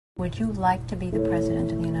Would you like to be the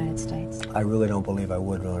President of the United States? I really don't believe I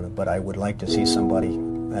would run it, but I would like to see somebody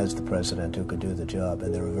as the President who could do the job,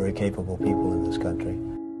 and there are very capable people in this country.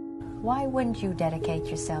 Why wouldn't you dedicate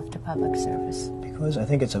yourself to public service? Because I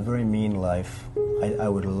think it's a very mean life. I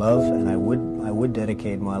would love and I would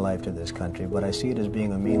dedicate my life to this country, but I see it as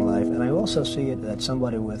being a mean life, and I also see it that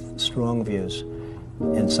somebody with strong views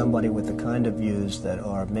and somebody with the kind of views that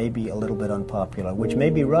are maybe a little bit unpopular, which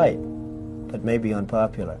may be right, but may be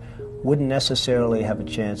unpopular, wouldn't necessarily have a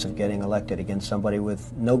chance of getting elected against somebody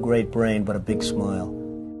with no great brain but a big smile.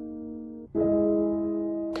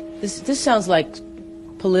 This sounds like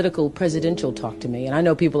political presidential talk to me, and I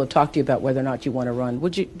know people have talked to you about whether or not you want to run.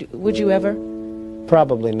 Would you ever?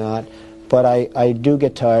 Probably not, but I do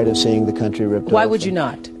get tired of seeing the country ripped off. Why would you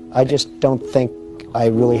not? I just don't think I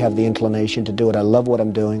really have the inclination to do it. I love what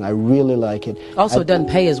I'm doing. I really like it. Also, it doesn't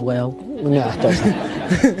pay as well. No, it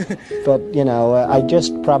doesn't. But, you know, I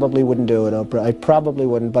just probably wouldn't do it, Oprah. I probably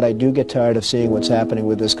wouldn't, but I do get tired of seeing what's happening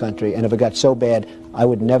with this country. And if it got so bad, I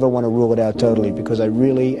would never want to rule it out totally, because I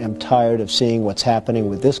really am tired of seeing what's happening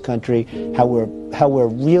with this country, how we're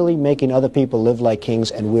really making other people live like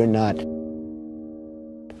kings, and we're not.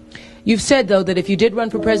 You've said, though, that if you did run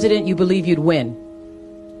for president, you believe you'd win.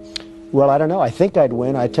 Well, I don't know. I think I'd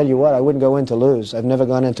win. I tell you what, I wouldn't go in to lose. I've never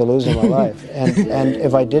gone in to lose in my life. And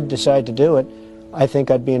if I did decide to do it, I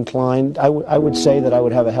think I'd be inclined, I would say that I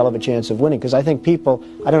would have a hell of a chance of winning, because I think people,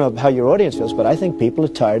 I don't know how your audience feels, but I think people are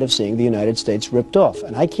tired of seeing the United States ripped off.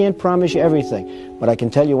 And I can't promise you everything, but I can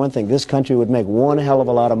tell you one thing, this country would make one hell of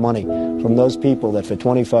a lot of money from those people that for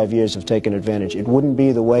 25 years have taken advantage. It wouldn't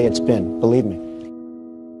be the way it's been, believe me.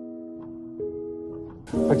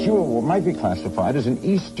 But you might be classified as an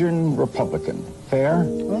Eastern Republican. Fair?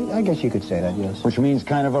 Well, I guess you could say that, yes. Which means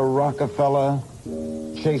kind of a Rockefeller,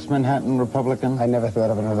 Chase Manhattan Republican? I never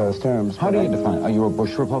thought of it in those terms. How do you define? Are you a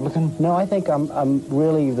Bush Republican? No, I think I'm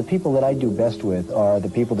really, the people that I do best with are the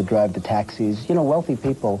people that drive the taxis. You know, wealthy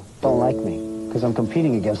people don't like me, because I'm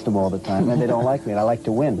competing against them all the time, and they don't like me, and I like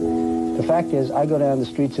to win. The fact is, I go down the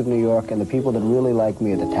streets of New York, and the people that really like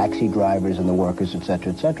me are the taxi drivers and the workers,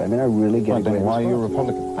 etc., etc. I mean, I really get a great response. Why are you a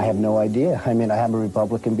Republican? I have no idea. I mean, I am a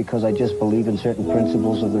Republican because I just believe in certain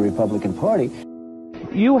principles of the Republican Party.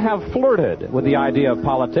 You have flirted with the idea of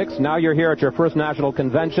politics. Now you're here at your first national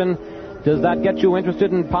convention. Does that get you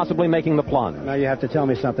interested in possibly making the plunge? Now you have to tell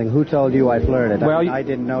me something. Who told you I flirted? Well, I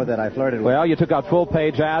didn't know that I flirted. Well, you took out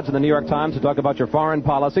full-page ads in the New York Times to talk about your foreign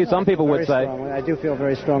policy. Some people would say... I do feel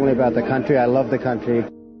very strongly about the country. I love the country.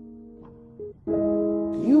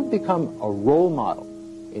 You've become a role model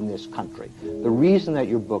in this country. The reason that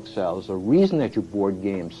your book sells, the reason that your board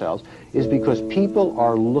game sells, is because people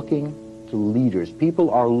are looking to leaders.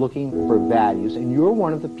 People are looking for values, and you're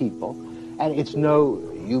one of the people. And it's no...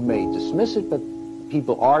 You may dismiss it, but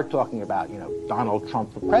people are talking about, you know, Donald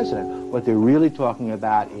Trump for president. What they're really talking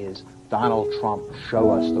about is Donald Trump,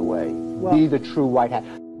 show us the way. Well, be the true white hat.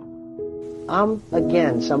 I'm,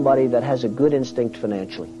 again, somebody that has a good instinct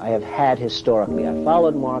financially. I have had historically. I've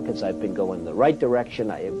followed markets. I've been going the right direction,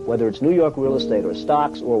 whether it's New York real estate or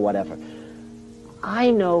stocks or whatever.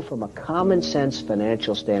 I know from a common sense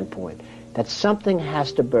financial standpoint that something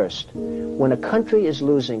has to burst. When a country is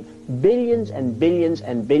losing billions and billions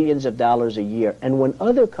and billions of dollars a year, and when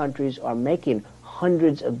other countries are making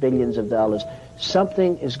hundreds of billions of dollars,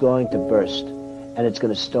 something is going to burst, and it's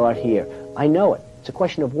going to start here. I know it. It's a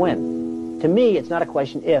question of when. To me, it's not a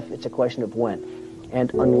question if, it's a question of when.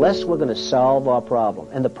 And unless we're going to solve our problem,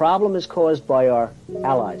 and the problem is caused by our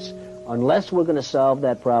allies, unless we're going to solve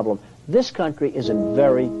that problem, this country is in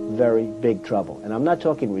very, very big trouble. And I'm not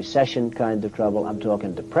talking recession kind of trouble. I'm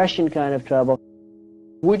talking depression kind of trouble.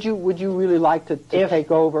 Would you really like to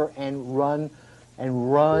take over and run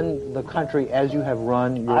the country as you have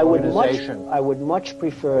run your organization? I would much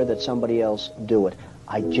prefer that somebody else do it.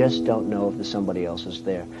 I just don't know if the somebody else is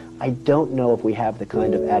there. I don't know if we have the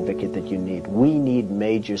kind of advocate that you need. We need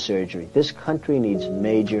major surgery. This country needs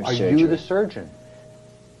major surgery. Are you the surgeon?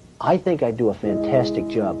 I think I do a fantastic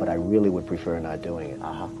job, but I really would prefer not doing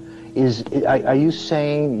it. Are you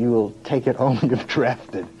saying you will take it home and get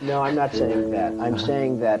drafted? No, I'm not saying that. I'm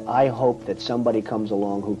saying that I hope that somebody comes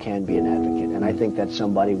along who can be an advocate, and I think that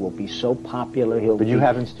somebody will be so popular but you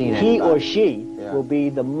haven't seen it. He or she will be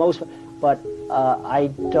the most. But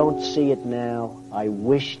I don't see it now. I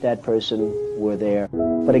wish that person were there.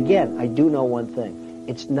 But again, I do know one thing.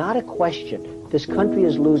 It's not a question. This country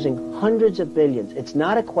is losing hundreds of billions. It's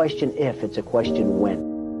not a question if, it's a question when.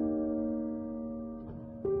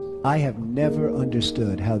 I have never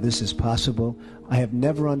understood how this is possible. I have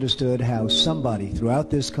never understood how somebody throughout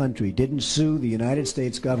this country didn't sue the United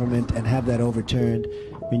States government and have that overturned.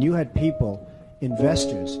 I mean, you had people,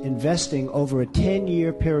 investors, investing over a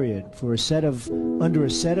 10-year period for under a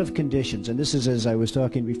set of conditions. And this is, as I was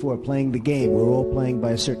talking before, playing the game. We're all playing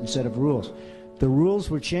by a certain set of rules. The rules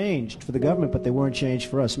were changed for the government, but they weren't changed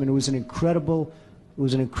for us. I mean, it was an incredible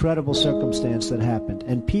circumstance that happened.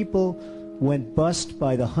 And people went bust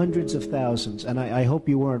by the hundreds of thousands. And I hope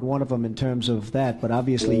you weren't one of them in terms of that, but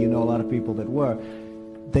obviously you know a lot of people that were.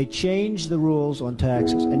 They changed the rules on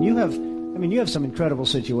taxes. And you have some incredible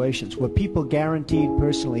situations where people guaranteed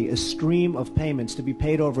personally a stream of payments to be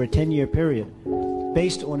paid over a 10-year period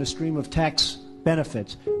based on a stream of tax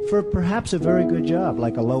benefits for perhaps a very good job,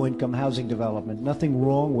 like a low-income housing development. Nothing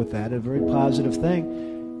wrong with that, a very positive thing.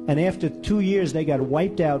 And after 2 years, they got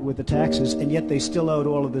wiped out with the taxes, and yet they still owed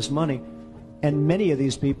all of this money. And many of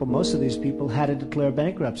these people, most of these people, had to declare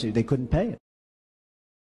bankruptcy. They couldn't pay it.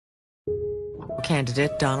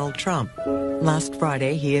 Candidate Donald Trump. Last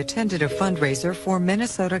Friday, he attended a fundraiser for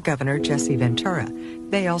Minnesota Governor Jesse Ventura.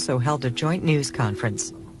 They also held a joint news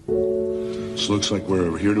conference. This looks like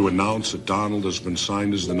we're here to announce that Donald has been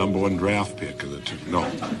signed as the #1 draft pick of the team. No,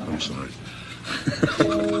 I'm sorry.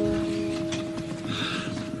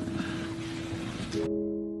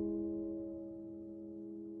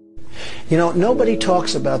 You know, nobody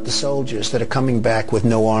talks about the soldiers that are coming back with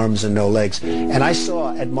no arms and no legs. And I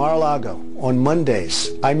saw at Mar-a-Lago on Mondays,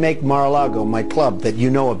 I make Mar-a-Lago my club that you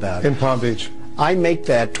know about. In Palm Beach. I make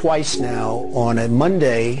that twice now. On a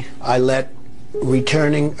Monday, I let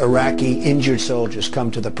returning Iraqi injured soldiers come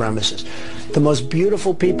to the premises. The most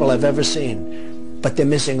beautiful people I've ever seen, but they're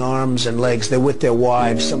missing arms and legs. They're with their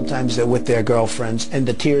wives, sometimes they're with their girlfriends, and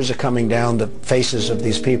the tears are coming down the faces of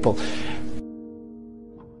these people.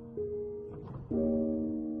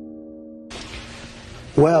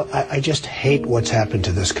 Well, I just hate what's happened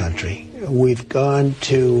to this country. We've gone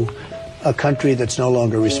to a country that's no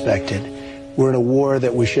longer respected. We're in a war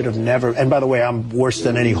that we should have never, and by the way, I'm worse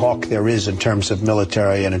than any hawk there is in terms of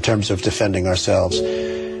military and in terms of defending ourselves.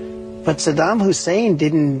 But Saddam Hussein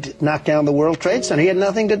didn't knock down the World Trade Center. He had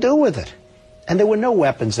nothing to do with it. And there were no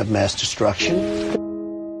weapons of mass destruction.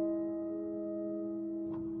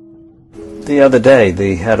 The other day,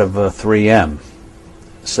 the head of 3M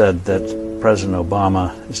said that President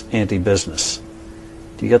Obama is anti-business.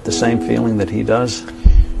 Do you get the same feeling that he does?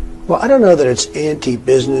 Well, I don't know that it's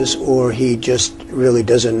anti-business or he just really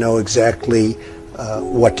doesn't know exactly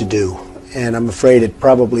what to do. And I'm afraid it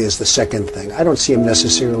probably is the second thing. I don't see him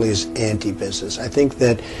necessarily as anti-business. I think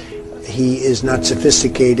that he is not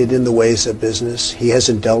sophisticated in the ways of business. He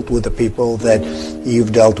hasn't dealt with the people that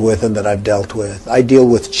you've dealt with and that I've dealt with. I deal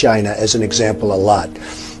with China, as an example, a lot.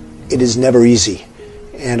 It is never easy.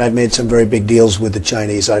 And I've made some very big deals with the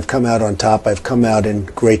Chinese. I've come out on top. I've come out in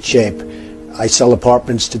great shape. I sell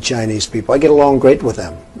apartments to Chinese people. I get along great with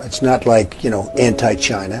them. It's not like,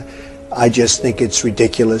 anti-China. I just think it's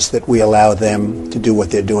ridiculous that we allow them to do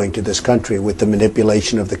what they're doing to this country with the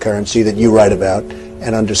manipulation of the currency that you write about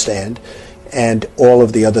and understand, and all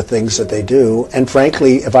of the other things that they do. And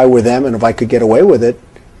frankly, if I were them and if I could get away with it,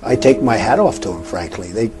 I take my hat off to them,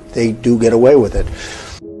 frankly. They do get away with it.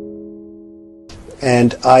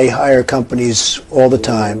 And I hire companies all the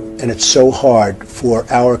time, and it's so hard for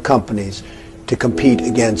our companies to compete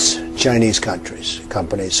against Chinese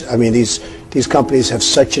companies. I mean, these companies have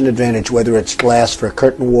such an advantage, whether it's glass for a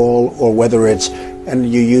curtain wall or whether it's, and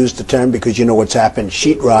you use the term because you know what's happened,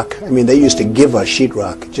 sheetrock. I mean, they used to give us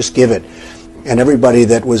sheetrock, just give it. And everybody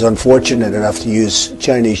that was unfortunate enough to use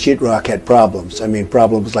Chinese sheetrock had problems. I mean,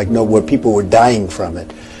 problems like where people were dying from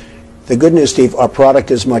it. The good news, Steve, our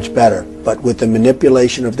product is much better, but with the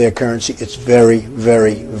manipulation of their currency, it's very,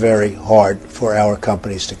 very, very hard for our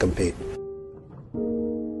companies to compete.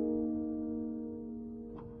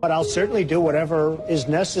 But I'll certainly do whatever is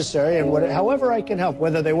necessary and however I can help,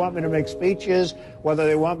 whether they want me to make speeches, whether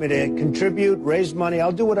they want me to contribute, raise money,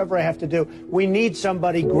 I'll do whatever I have to do. We need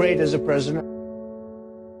somebody great as a president.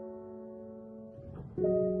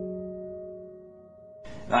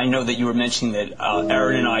 I know that you were mentioning that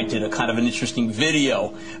Aaron and I did a kind of an interesting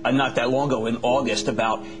video not that long ago in August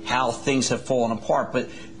about how things have fallen apart. But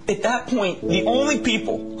at that point, the only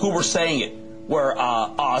people who were saying it were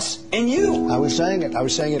us and you. I was saying it. I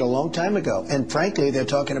was saying it a long time ago. And frankly, they're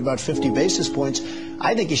talking about 50 basis points.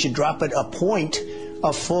 I think you should drop it a point,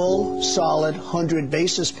 a full, solid 100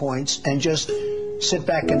 basis points, and just sit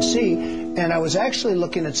back and see. And I was actually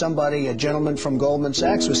looking at somebody, a gentleman from Goldman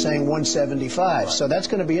Sachs was saying 175. So that's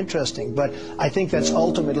going to be interesting. But I think that's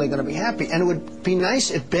ultimately going to be happy. And it would be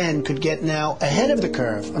nice if Ben could get now ahead of the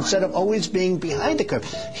curve instead of always being behind the curve.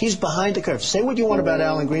 He's behind the curve. Say what you want about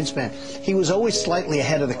Alan Greenspan. He was always slightly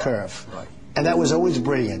ahead of the curve. And that was always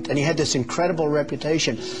brilliant. And he had this incredible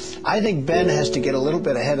reputation. I think Ben has to get a little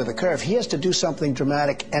bit ahead of the curve. He has to do something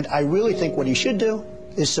dramatic. And I really think what he should do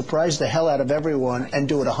is surprise the hell out of everyone and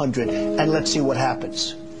do it 100. And let's see what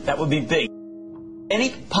happens. That would be big. Any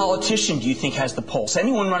politician, do you think, has the pulse?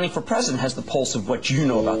 Anyone running for president has the pulse of what you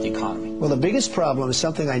know about the economy? Well, the biggest problem is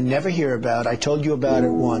something I never hear about. I told you about it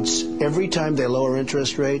once. Every time they lower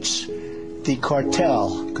interest rates, the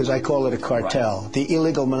cartel, because I call it a cartel, right, the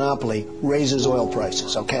illegal monopoly, raises oil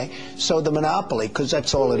prices, okay? So the monopoly, because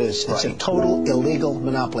that's all it is, it's a total illegal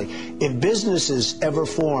monopoly. If businesses ever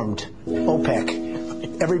formed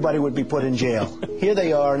OPEC, everybody would be put in jail. Here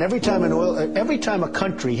they are, and every time a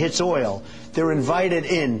country hits oil, they're invited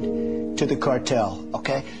in to the cartel,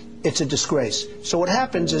 okay? It's a disgrace. So what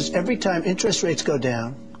happens is every time interest rates go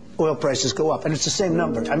down, oil prices go up, and it's the same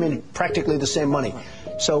number. I mean, practically the same money.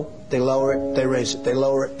 So they lower it, they raise it, they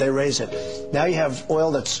lower it, they raise it. Now you have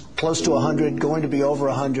oil that's close to 100, going to be over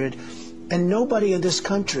 100, and nobody in this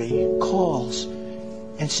country calls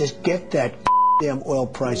and says, get that damn oil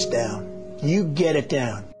price down. You get it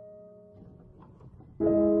down.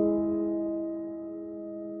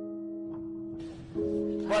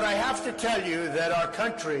 But I have to tell you that our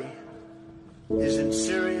country is in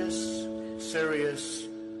serious, serious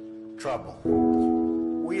trouble.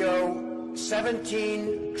 We owe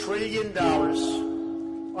 $17 trillion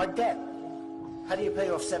our debt. How do you pay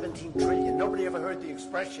off $17 trillion? Nobody ever heard the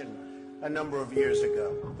expression a number of years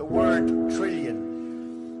ago. The word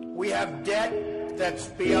trillion. We have debt that's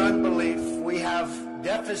beyond belief. We have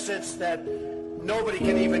deficits that nobody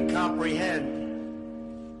can even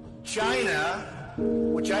comprehend. China,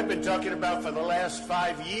 which I've been talking about for the last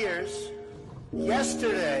 5 years,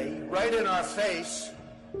 yesterday, right in our face,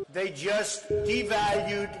 they just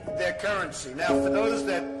devalued their currency. Now, for those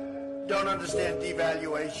that don't understand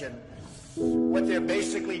devaluation, what they're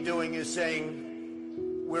basically doing is saying,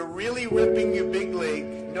 we're really ripping you big league.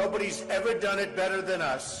 Nobody's ever done it better than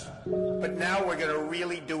us, but now we're going to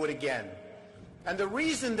really do it again. And the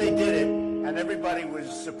reason they did it, and everybody was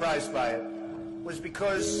surprised by it, was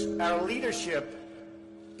because our leadership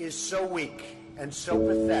is so weak and so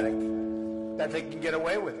pathetic that they can get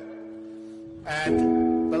away with it.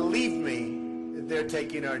 And believe me, they're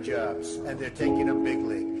taking our jobs, and they're taking a big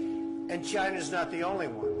league. And China's not the only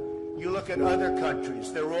one. You look at other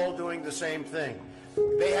countries, they're all doing the same thing.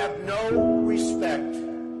 They have no respect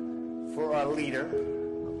for our leader,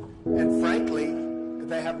 and frankly,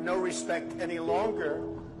 they have no respect any longer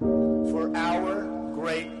for our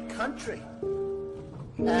great country.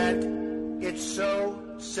 And it's so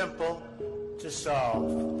simple to solve.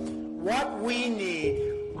 What we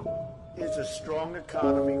need is a strong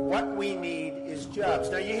economy. What we need is jobs.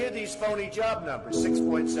 Now, you hear these phony job numbers,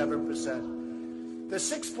 6.7%. The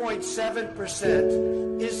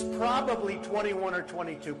 6.7% is probably 21 or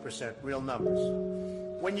 22% real numbers.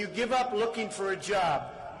 When you give up looking for a job,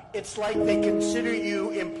 it's like they consider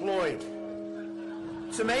you employed.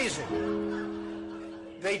 It's amazing.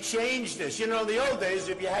 They changed this. You know, in the old days,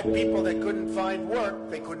 if you had people that couldn't find work,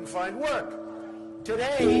 they couldn't find work.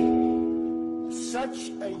 Today,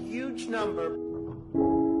 such a huge number.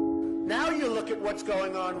 Now you look at what's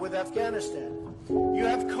going on with Afghanistan. You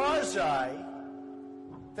have Karzai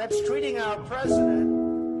that's treating our president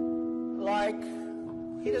like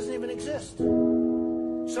he doesn't even exist.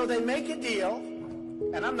 So they make a deal,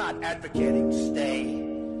 and I'm not advocating stay,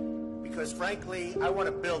 because frankly, I want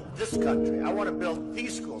to build this country. I want to build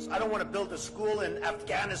these schools. I don't want to build a school in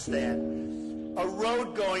Afghanistan, a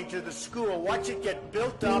road going to the school, watch it get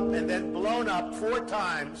built up and then blown up 4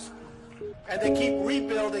 times, and they keep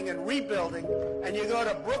rebuilding and rebuilding, and you go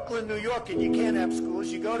to Brooklyn, New York, and you can't have schools.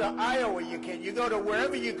 You go to Iowa, you can't. You go to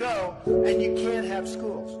wherever you go, and you can't have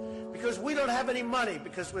schools. Because we don't have any money,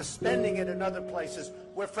 because we're spending it in other places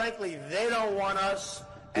where, frankly, they don't want us,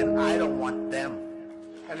 and I don't want them.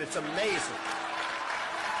 And it's amazing.